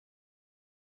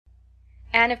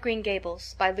Anne of Green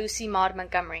Gables, by Lucy Maud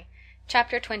Montgomery.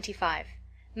 Chapter 25.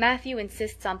 Matthew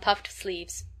insists on puffed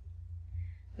sleeves.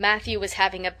 Matthew was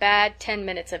having a bad 10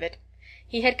 minutes of it.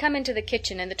 He had come into the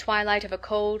kitchen in the twilight of a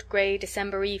cold, gray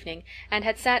December evening, and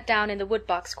had sat down in the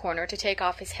woodbox corner to take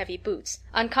off his heavy boots,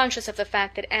 unconscious of the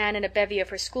fact that Anne and a bevy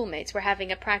of her schoolmates were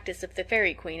having a practice of the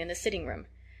Fairy Queen in the sitting-room.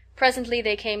 Presently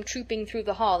they came trooping through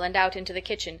the hall and out into the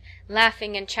kitchen,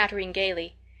 laughing and chattering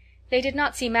gaily. They did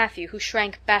not see Matthew, who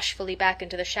shrank bashfully back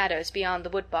into the shadows beyond the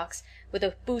woodbox, with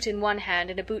a boot in one hand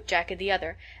and a boot-jack in the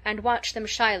other, and watched them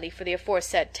shyly for the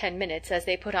aforesaid 10 minutes as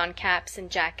they put on caps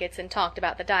and jackets and talked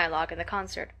about the dialogue and the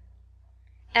concert.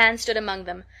 Anne stood among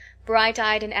them,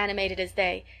 bright-eyed and animated as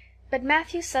they, but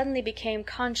Matthew suddenly became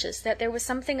conscious that there was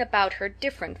something about her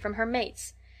different from her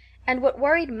mates, and what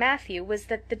worried Matthew was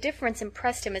that the difference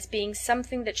impressed him as being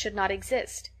something that should not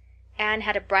exist. Anne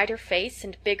had a brighter face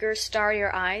and bigger,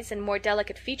 starrier eyes and more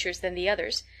delicate features than the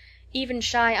others. Even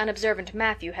shy, unobservant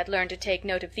Matthew had learned to take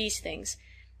note of these things.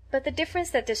 But the difference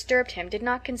that disturbed him did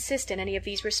not consist in any of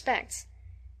these respects.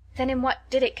 Then in what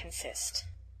did it consist?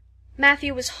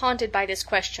 Matthew was haunted by this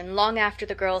question long after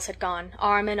the girls had gone,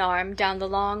 arm in arm, down the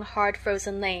long,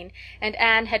 hard-frozen lane, and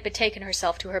Anne had betaken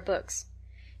herself to her books.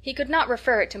 He could not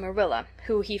refer it to Marilla,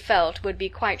 who, he felt, would be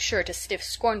quite sure to sniff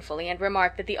scornfully and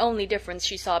remark that the only difference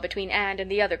she saw between Anne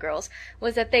and the other girls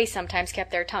was that they sometimes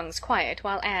kept their tongues quiet,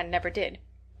 while Anne never did.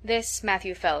 This,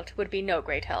 Matthew felt, would be no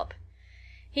great help.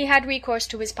 He had recourse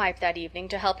to his pipe that evening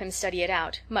to help him study it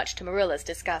out, much to Marilla's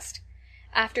disgust.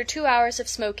 After 2 hours of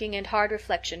smoking and hard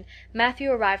reflection,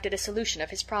 Matthew arrived at a solution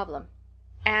of his problem.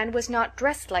 Anne was not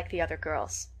dressed like the other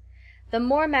girls. The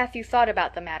more Matthew thought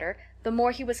about the matter, the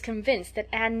more he was convinced that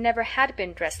Anne never had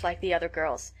been dressed like the other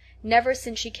girls, never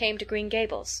since she came to Green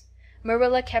Gables.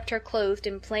 Marilla kept her clothed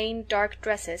in plain, dark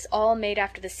dresses, all made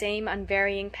after the same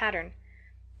unvarying pattern.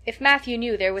 If Matthew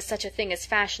knew there was such a thing as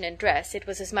fashion in dress, it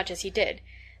was as much as he did,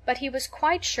 but he was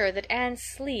quite sure that Anne's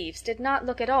sleeves did not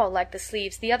look at all like the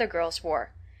sleeves the other girls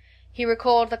wore. He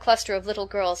recalled the cluster of little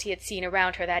girls he had seen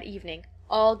around her that evening,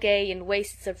 all gay in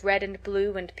waists of red and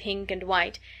blue and pink and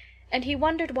white, and he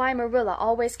wondered why Marilla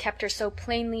always kept her so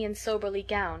plainly and soberly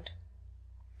gowned.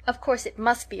 Of course it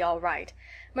must be all right.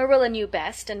 Marilla knew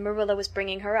best, and Marilla was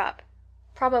bringing her up.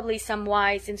 Probably some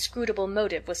wise, inscrutable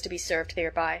motive was to be served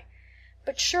thereby.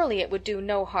 But surely it would do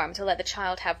no harm to let the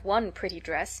child have one pretty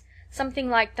dress, something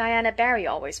like Diana Barry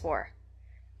always wore.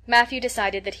 Matthew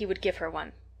decided that he would give her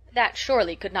one. That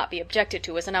surely could not be objected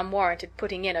to as an unwarranted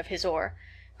putting in of his oar.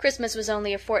 Christmas was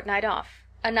only a fortnight off.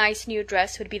 A nice new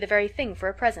dress would be the very thing for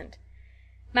a present.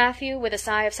 Matthew, with a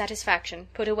sigh of satisfaction,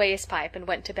 put away his pipe and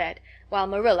went to bed, while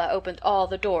Marilla opened all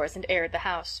the doors and aired the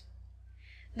house.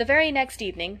 The very next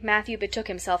evening Matthew betook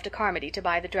himself to Carmody to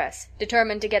buy the dress,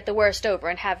 determined to get the worst over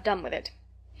and have done with it.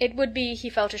 It would be, he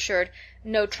felt assured,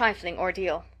 no trifling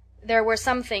ordeal. There were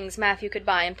some things Matthew could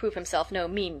buy and prove himself no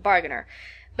mean bargainer,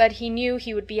 but he knew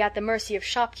he would be at the mercy of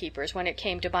shopkeepers when it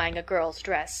came to buying a girl's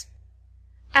dress.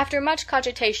 After much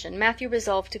cogitation, Matthew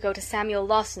resolved to go to Samuel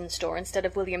Lawson's store instead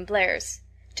of William Blair's.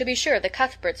 To be sure, the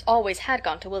Cuthberts always had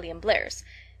gone to William Blair's.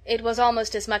 It was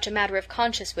almost as much a matter of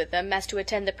conscience with them as to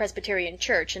attend the Presbyterian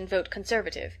church and vote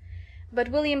Conservative. But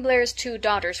William Blair's 2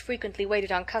 daughters frequently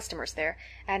waited on customers there,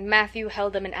 and Matthew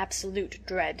held them in absolute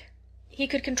dread. He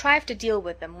could contrive to deal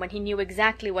with them when he knew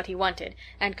exactly what he wanted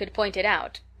and could point it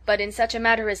out, but in such a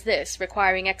matter as this,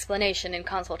 requiring explanation and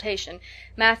consultation,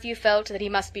 Matthew felt that he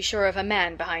must be sure of a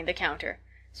man behind the counter.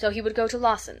 So he would go to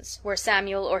Lawson's, where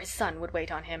Samuel or his son would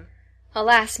wait on him.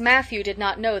 Alas, Matthew did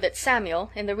not know that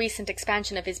Samuel, in the recent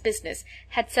expansion of his business,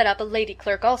 had set up a lady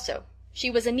clerk also. She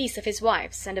was a niece of his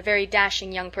wife's, and a very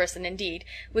dashing young person indeed,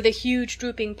 with a huge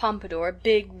drooping pompadour,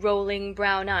 big rolling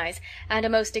brown eyes, and a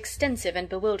most extensive and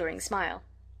bewildering smile.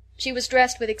 She was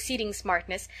dressed with exceeding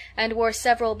smartness, and wore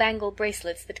several bangle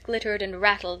bracelets that glittered and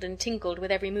rattled and tinkled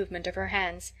with every movement of her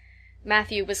hands.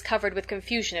 Matthew was covered with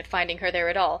confusion at finding her there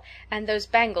at all, and those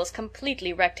bangles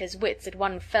completely wrecked his wits at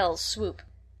one fell swoop.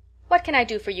 "What can I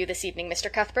do for you this evening, Mr.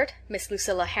 Cuthbert?" Miss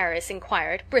Lucilla Harris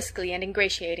inquired, briskly and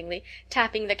ingratiatingly,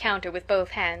 tapping the counter with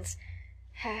both hands.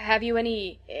 "Have you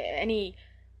any,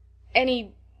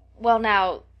 well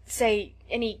now, say,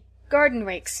 any garden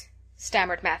rakes?"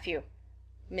 stammered Matthew.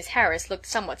 Miss Harris looked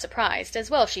somewhat surprised, as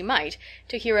well she might,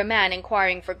 to hear a man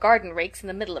inquiring for garden rakes in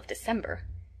the middle of December.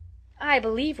 "I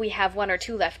believe we have 1 or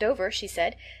 2 left over," she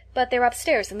said, "but they're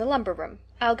upstairs in the lumber room.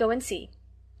 I'll go and see."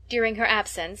 During her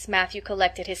absence Matthew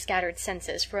collected his scattered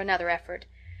senses for another effort.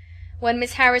 When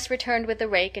Miss Harris returned with the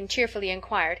rake and cheerfully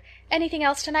inquired, "Anything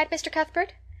else tonight, Mr.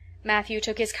 Cuthbert?" Matthew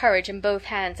took his courage in both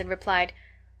hands and replied,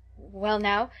 "Well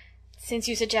now, since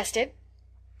you suggest it,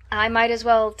 I might as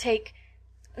well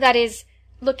take—that is,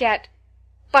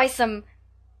 buy some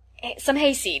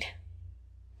hayseed."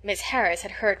 Miss Harris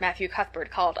had heard Matthew Cuthbert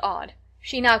called odd.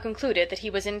 She now concluded that he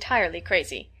was entirely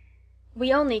crazy.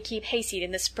 "We only keep hayseed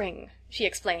in the spring," she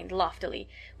explained loftily.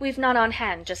 "We've none on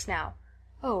hand just now."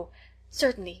 "Oh,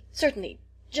 certainly, certainly,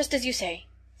 just as you say,"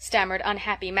 stammered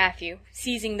unhappy Matthew,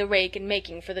 seizing the rake and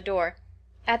making for the door.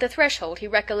 At the threshold he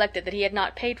recollected that he had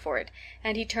not paid for it,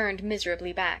 and he turned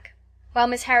miserably back. While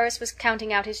Miss Harris was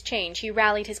counting out his change, he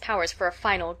rallied his powers for a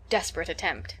final, desperate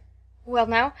attempt. "Well,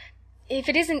 now, if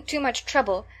it isn't too much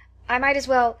trouble, I might as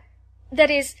well...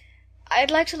 that is,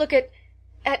 I'd like to look at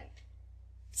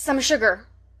some sugar."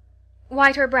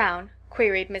 "White or brown?"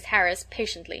 queried Miss Harris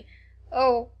patiently.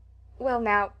 "Oh, well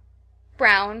now,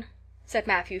 brown," said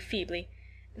Matthew feebly.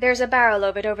 "There's a barrel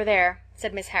of it over there,"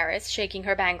 said Miss Harris, shaking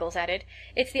her bangles at it.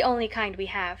 "It's the only kind we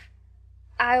have."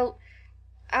 I'll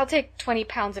take 20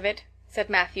 pounds of it," said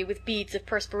Matthew, with beads of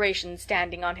perspiration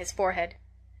standing on his forehead.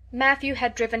 Matthew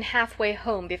had driven halfway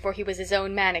home before he was his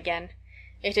own man again.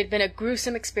 It had been a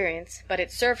gruesome experience, but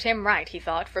it served him right, he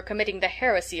thought, for committing the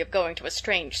heresy of going to a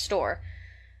strange store.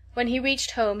 When he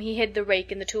reached home he hid the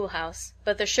rake in the tool-house,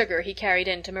 but the sugar he carried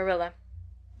in to Marilla.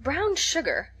 "Brown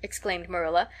sugar!" exclaimed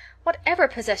Marilla. "Whatever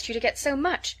possessed you to get so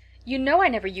much? You know I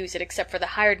never use it except for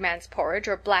the hired man's porridge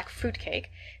or black fruit cake.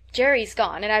 Jerry's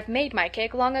gone, and I've made my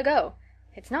cake long ago.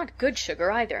 It's not good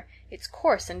sugar, either. It's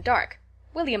coarse and dark.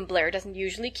 William Blair doesn't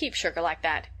usually keep sugar like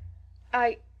that."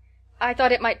 I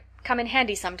thought it might come in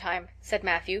handy sometime," said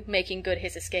Matthew, making good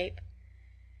his escape.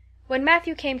 When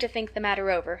Matthew came to think the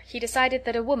matter over, he decided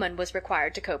that a woman was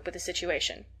required to cope with the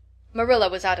situation. Marilla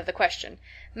was out of the question.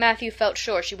 Matthew felt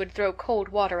sure she would throw cold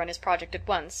water on his project at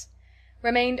once.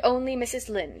 Remained only Mrs.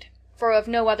 Lynde, for of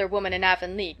no other woman in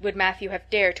Avonlea would Matthew have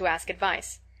dared to ask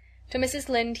advice. To Mrs.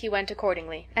 Lynde he went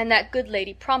accordingly, and that good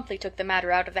lady promptly took the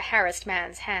matter out of the harassed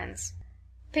man's hands.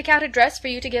 "Pick out a dress for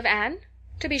you to give Anne?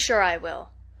 To be sure I will.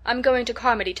 I'm going to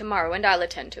Carmody tomorrow, and I'll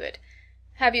attend to it.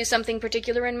 Have you something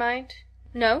particular in mind?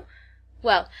 No?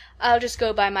 Well, I'll just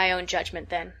go by my own judgment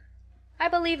then. I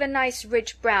believe a nice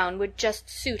rich brown would just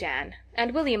suit Anne,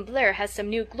 and William Blair has some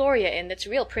new Gloria in that's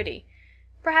real pretty.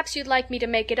 Perhaps you'd like me to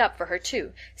make it up for her,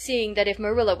 too, seeing that if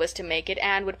Marilla was to make it,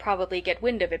 Anne would probably get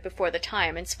wind of it before the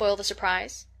time and spoil the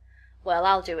surprise? Well,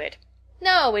 I'll do it.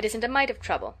 No, it isn't a mite of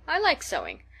trouble. I like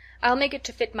sewing. I'll make it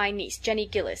to fit my niece, Jenny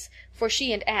Gillis, for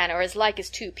she and Anne are as like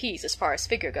as 2 peas as far as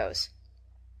figure goes."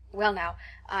 "Well now,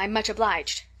 I'm much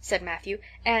obliged," said Matthew,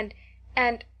 and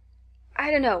I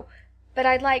don't know, but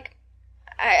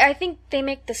I think they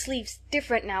make the sleeves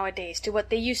different nowadays to what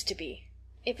they used to be.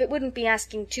 If it wouldn't be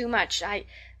asking too much,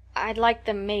 I'd like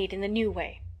them made in the new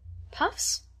way."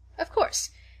 "Puffs? Of course.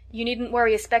 You needn't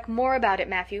worry a speck more about it,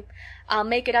 Matthew. I'll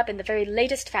make it up in the very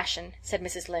latest fashion," said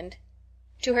Mrs. Lynde.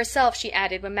 To herself she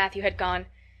added, when Matthew had gone,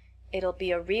 "It'll be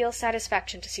a real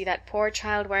satisfaction to see that poor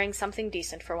child wearing something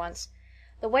decent for once.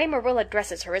 The way Marilla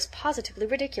dresses her is positively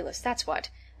ridiculous, that's what,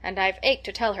 and I've ached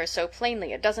to tell her so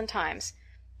plainly a dozen times.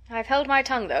 I've held my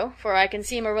tongue, though, for I can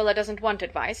see Marilla doesn't want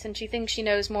advice, and she thinks she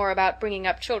knows more about bringing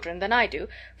up children than I do,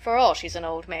 for all she's an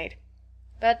old maid.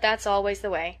 But that's always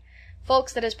the way.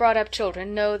 Folks that has brought up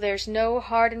children know there's no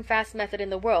hard and fast method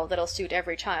in the world that'll suit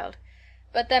every child.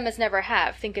 But them as never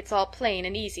have think it's all plain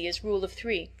and easy as rule of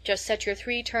 3. Just set your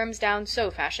 3 terms down so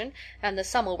fashion, and the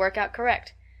sum'll work out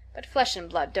correct. But flesh and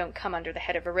blood don't come under the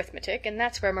head of arithmetic, and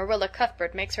that's where Marilla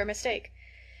Cuthbert makes her mistake.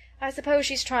 I suppose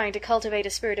she's trying to cultivate a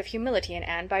spirit of humility in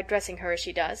Anne by dressing her as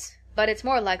she does, but it's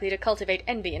more likely to cultivate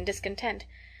envy and discontent.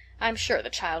 I'm sure the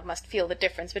child must feel the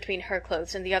difference between her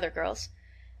clothes and the other girls.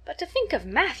 But to think of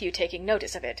Matthew taking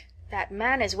notice of it! That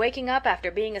man is waking up after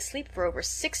being asleep for over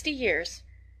 60 years.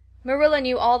 Marilla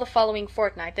knew all the following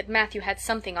fortnight that Matthew had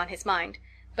something on his mind,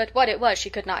 but what it was she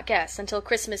could not guess until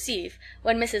Christmas Eve,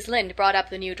 when Mrs. Lynde brought up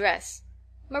the new dress.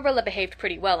 Marilla behaved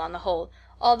pretty well on the whole,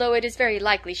 although it is very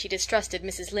likely she distrusted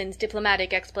Mrs. Lynde's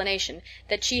diplomatic explanation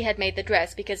that she had made the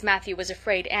dress because Matthew was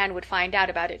afraid Anne would find out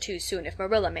about it too soon if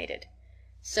Marilla made it.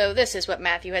 "So this is what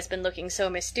Matthew has been looking so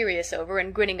mysterious over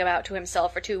and grinning about to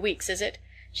himself for 2 weeks, is it?"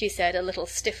 she said, a little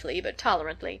stiffly but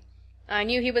tolerantly. "I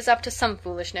knew he was up to some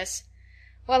foolishness.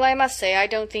 Well, I must say I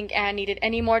don't think Anne needed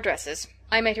any more dresses.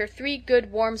 I made her 3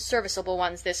 good, warm, serviceable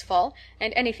ones this fall,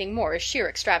 and anything more is sheer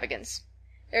extravagance.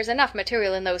 There's enough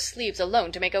material in those sleeves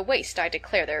alone to make a waist, I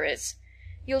declare there is.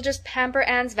 You'll just pamper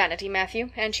Anne's vanity,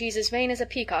 Matthew, and she's as vain as a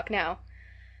peacock now.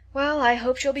 Well, I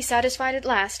hope she'll be satisfied at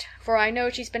last, for I know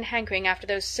she's been hankering after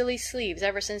those silly sleeves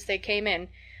ever since they came in,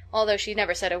 although she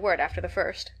never said a word after the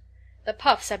first. The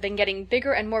puffs have been getting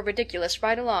bigger and more ridiculous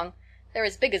right along. They're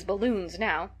as big as balloons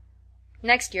now.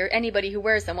 Next year anybody who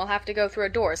wears them will have to go through a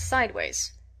door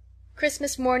sideways."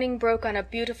 Christmas morning broke on a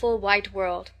beautiful white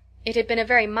world. It had been a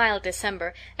very mild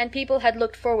December, and people had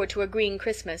looked forward to a green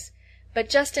Christmas, but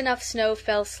just enough snow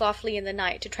fell softly in the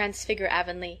night to transfigure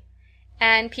Avonlea.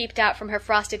 Anne peeped out from her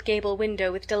frosted gable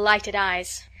window with delighted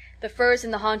eyes. The firs in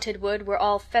the haunted wood were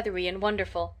all feathery and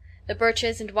wonderful. The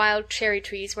birches and wild cherry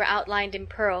trees were outlined in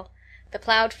pearl. The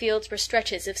ploughed fields were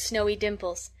stretches of snowy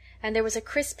dimples, and there was a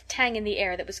crisp tang in the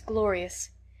air that was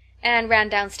glorious. Anne ran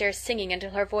downstairs singing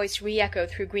until her voice re-echoed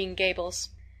through Green Gables.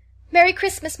 "Merry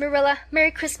Christmas, Marilla!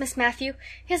 Merry Christmas, Matthew!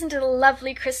 Isn't it a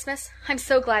lovely Christmas? I'm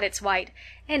so glad it's white.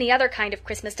 Any other kind of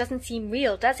Christmas doesn't seem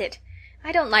real, does it?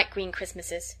 I don't like green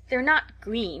Christmases. They're not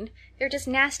green. They're just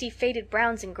nasty faded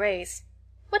browns and grays.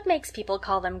 What makes people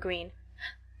call them green?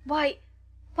 Why,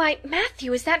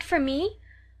 Matthew, is that for me?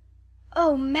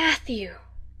 Oh, Matthew!"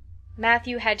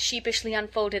 Matthew had sheepishly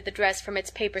unfolded the dress from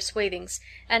its paper swathings,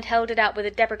 and held it out with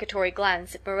a deprecatory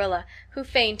glance at Marilla, who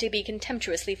feigned to be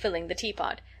contemptuously filling the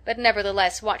teapot, but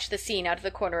nevertheless watched the scene out of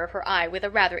the corner of her eye with a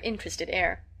rather interested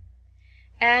air.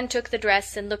 Anne took the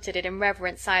dress and looked at it in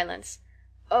reverent silence.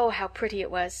 Oh, how pretty it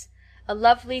was! A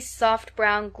lovely soft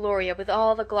brown gloria with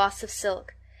all the gloss of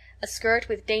silk, a skirt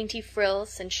with dainty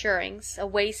frills and shirrings, a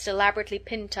waist elaborately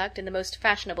pin-tucked in the most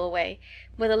fashionable way,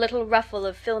 with a little ruffle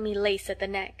of filmy lace at the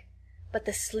neck. But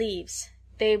the sleeves,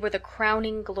 they were the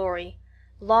crowning glory.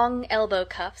 Long elbow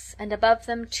cuffs, and above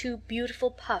them two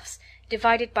beautiful puffs,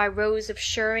 divided by rows of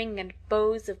shirring and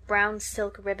bows of brown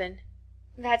silk ribbon.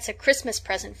 "That's a Christmas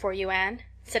present for you, Anne,"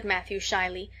 said Matthew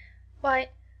shyly. Why,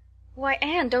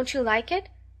 Anne, don't you like it?"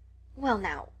 Well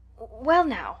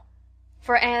now.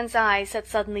 For Anne's eyes had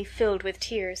suddenly filled with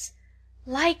tears.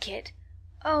 "Like it?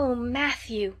 Oh,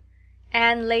 Matthew!"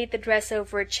 Anne laid the dress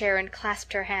over a chair and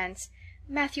clasped her hands.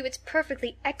 "Matthew, it's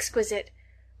perfectly exquisite.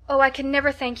 Oh, I can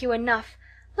never thank you enough.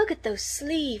 Look at those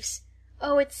sleeves.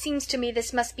 Oh, it seems to me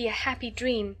this must be a happy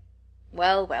dream."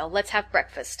 "Well, let's have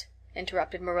breakfast,"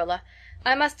 interrupted Marilla.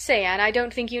 "I must say, Anne, I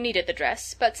don't think you needed the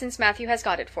dress, but since Matthew has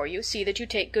got it for you, see that you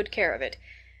take good care of it.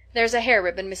 There's a hair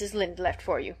ribbon Mrs. Lynde left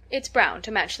for you. It's brown,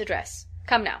 to match the dress.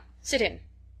 Come now, sit in."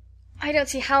 "I don't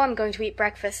see how I'm going to eat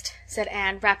breakfast," said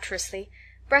Anne rapturously.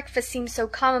 "Breakfast seems so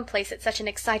commonplace at such an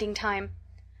exciting time.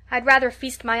 I'd rather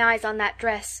feast my eyes on that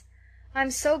dress. I'm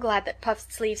so glad that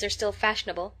puffed sleeves are still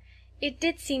fashionable. It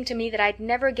did seem to me that I'd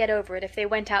never get over it if they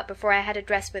went out before I had a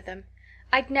dress with them.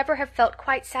 I'd never have felt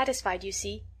quite satisfied, you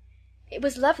see. It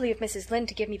was lovely of Mrs. Lynde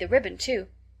to give me the ribbon, too.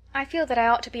 I feel that I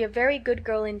ought to be a very good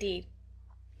girl indeed.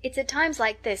 It's at times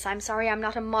like this I'm sorry I'm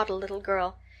not a model little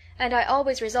girl, and I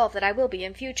always resolve that I will be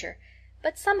in future.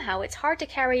 But somehow it's hard to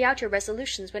carry out your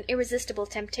resolutions when irresistible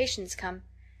temptations come.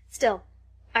 Still,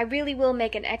 I really will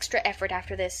make an extra effort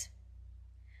after this."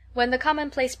 When the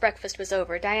commonplace breakfast was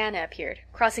over, Diana appeared,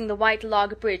 crossing the white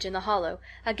log bridge in the hollow,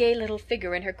 a gay little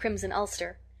figure in her crimson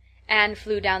ulster. Anne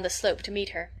flew down the slope to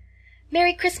meet her.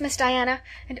 "Merry Christmas, Diana,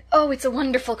 and oh, it's a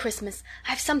wonderful Christmas.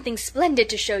 I've something splendid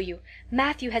to show you.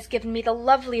 Matthew has given me the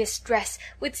loveliest dress,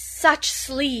 with such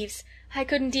sleeves. I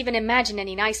couldn't even imagine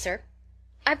any nicer."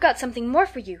 "I've got something more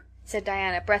for you," said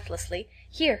Diana breathlessly.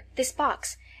 "Here, this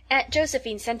box. Aunt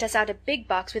Josephine sent us out a big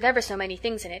box with ever so many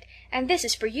things in it, and this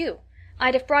is for you.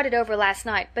 I'd have brought it over last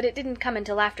night, but it didn't come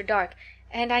until after dark,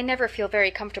 and I never feel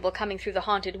very comfortable coming through the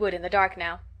haunted wood in the dark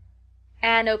now."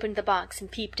 Anne opened the box and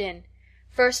peeped in.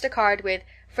 First a card with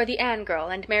 "For the Anne girl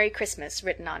and Merry Christmas"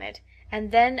 written on it,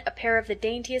 and then a pair of the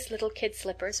daintiest little kid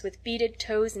slippers with beaded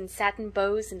toes and satin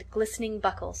bows and glistening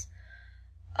buckles.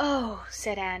 "Oh,"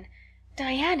 said Anne,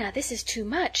 "Diana, this is too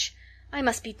much. I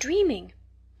must be dreaming."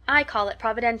 "I call it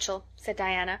providential," said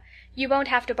Diana. "You won't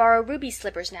have to borrow Ruby's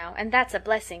slippers now, and that's a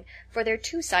blessing, for they're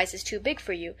 2 sizes too big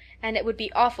for you, and it would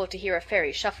be awful to hear a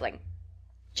fairy shuffling.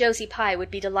 Josie Pye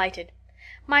would be delighted.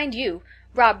 Mind you,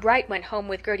 Rob Wright went home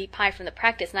with Gertie Pye from the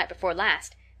practice night before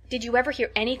last. Did you ever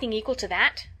hear anything equal to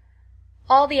that?"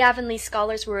 All the Avonlea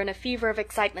scholars were in a fever of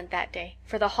excitement that day,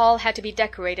 for the hall had to be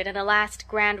decorated and a last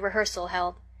grand rehearsal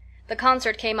held. The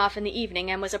concert came off in the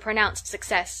evening and was a pronounced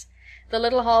success. The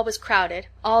little hall was crowded,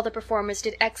 all the performers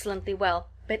did excellently well,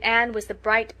 but Anne was the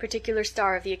bright particular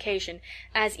star of the occasion,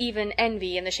 as even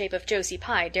envy in the shape of Josie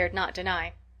Pye dared not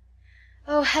deny.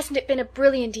 "Oh, hasn't it been a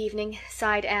brilliant evening?"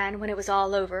 sighed Anne when it was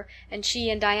all over, and she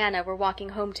and Diana were walking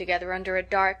home together under a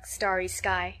dark, starry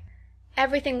sky.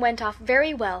 "Everything went off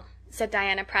very well," said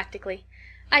Diana practically.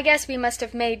 "I guess we must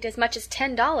have made as much as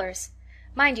 $10.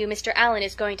 Mind you, Mr. Allen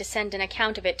is going to send an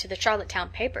account of it to the Charlottetown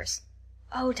papers."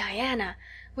 "Oh, Diana,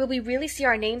 will we really see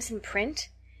our names in print?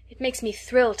 It makes me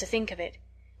thrill to think of it.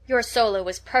 Your solo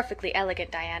was perfectly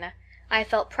elegant, Diana. I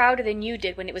felt prouder than you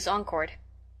did when it was encored.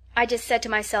 I just said to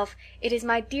myself, it is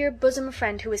my dear bosom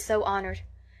friend who is so honored.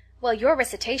 "Well, your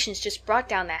recitations just brought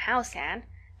down the house, Anne.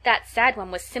 That sad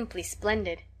one was simply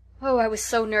splendid. Oh, I was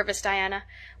so nervous, Diana.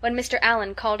 When Mr.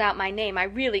 Allen called out my name I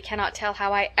really cannot tell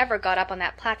how I ever got up on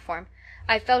that platform.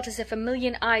 I felt as if a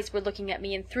million eyes were looking at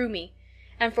me and through me.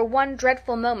 And for one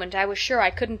dreadful moment I was sure I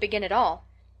couldn't begin at all.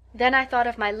 Then I thought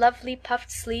of my lovely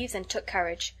puffed sleeves and took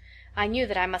courage. I knew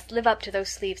that I must live up to those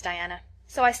sleeves, Diana.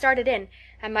 So I started in,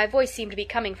 and my voice seemed to be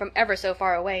coming from ever so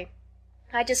far away.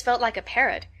 I just felt like a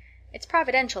parrot. It's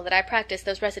providential that I practiced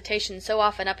those recitations so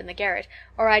often up in the garret,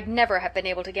 or I'd never have been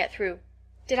able to get through.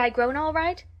 Did I groan all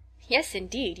right?" "Yes,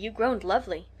 indeed, you groaned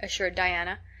lovely," assured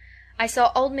Diana. "I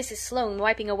saw old Mrs. Sloane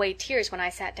wiping away tears when I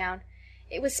sat down.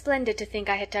 It was splendid to think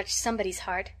I had touched somebody's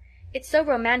heart. It's so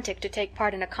romantic to take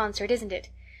part in a concert, isn't it?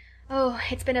 Oh,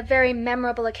 it's been a very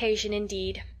memorable occasion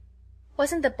indeed."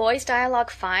 "Wasn't the boys' dialogue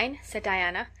fine?" said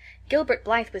Diana. "Gilbert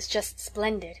Blythe was just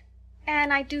splendid.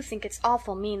 Anne, I do think it's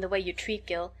awful mean the way you treat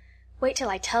Gil. Wait till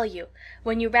I tell you.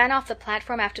 When you ran off the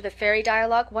platform after the fairy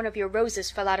dialogue, one of your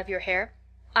roses fell out of your hair.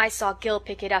 I saw Gil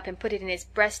pick it up and put it in his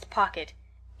breast pocket.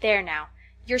 There now.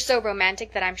 You're so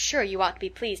romantic that I'm sure you ought to be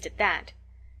pleased at that."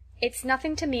 "It's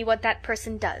nothing to me what that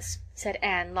person does," said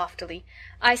Anne loftily.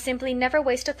 "I simply never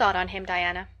waste a thought on him,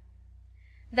 Diana."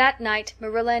 That night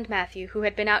Marilla and Matthew, who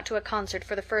had been out to a concert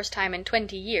for the first time in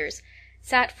 20 years,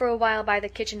 sat for a while by the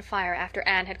kitchen fire after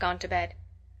Anne had gone to bed.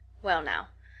 "Well now,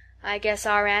 I guess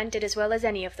our Anne did as well as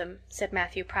any of them," said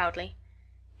Matthew proudly.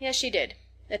 "Yes, she did,"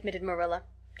 admitted Marilla.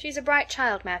 "She's a bright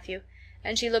child, Matthew,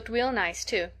 and she looked real nice,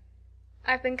 too.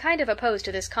 I've been kind of opposed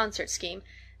to this concert scheme,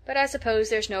 but I suppose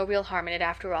there's no real harm in it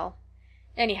after all.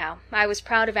 Anyhow, I was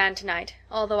proud of Anne tonight,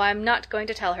 although I'm not going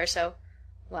to tell her so."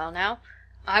 "Well now,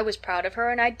 I was proud of her,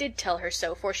 and I did tell her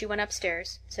so 'fore she went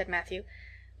upstairs," said Matthew.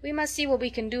 "We must see what we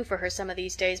can do for her some of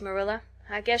these days, Marilla.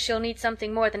 I guess she'll need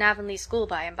something more than Avonlea school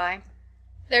by and by."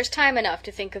 "There's time enough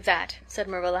to think of that," said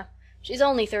Marilla. "She's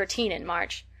only 13 in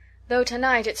March. Though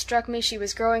tonight it struck me she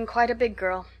was growing quite a big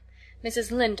girl.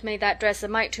 Mrs. Lynde made that dress a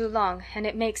mite too long, and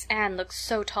it makes Anne look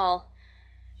so tall.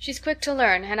 She's quick to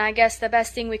learn, and I guess the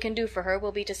best thing we can do for her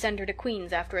will be to send her to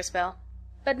Queen's after a spell.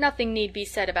 But nothing need be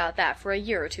said about that for a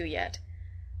year or two yet."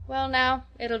 "Well now,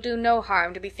 it'll do no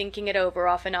harm to be thinking it over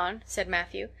off and on," said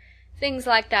Matthew. "Things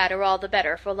like that are all the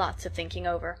better for lots of thinking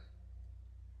over."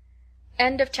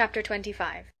 End of chapter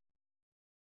 25.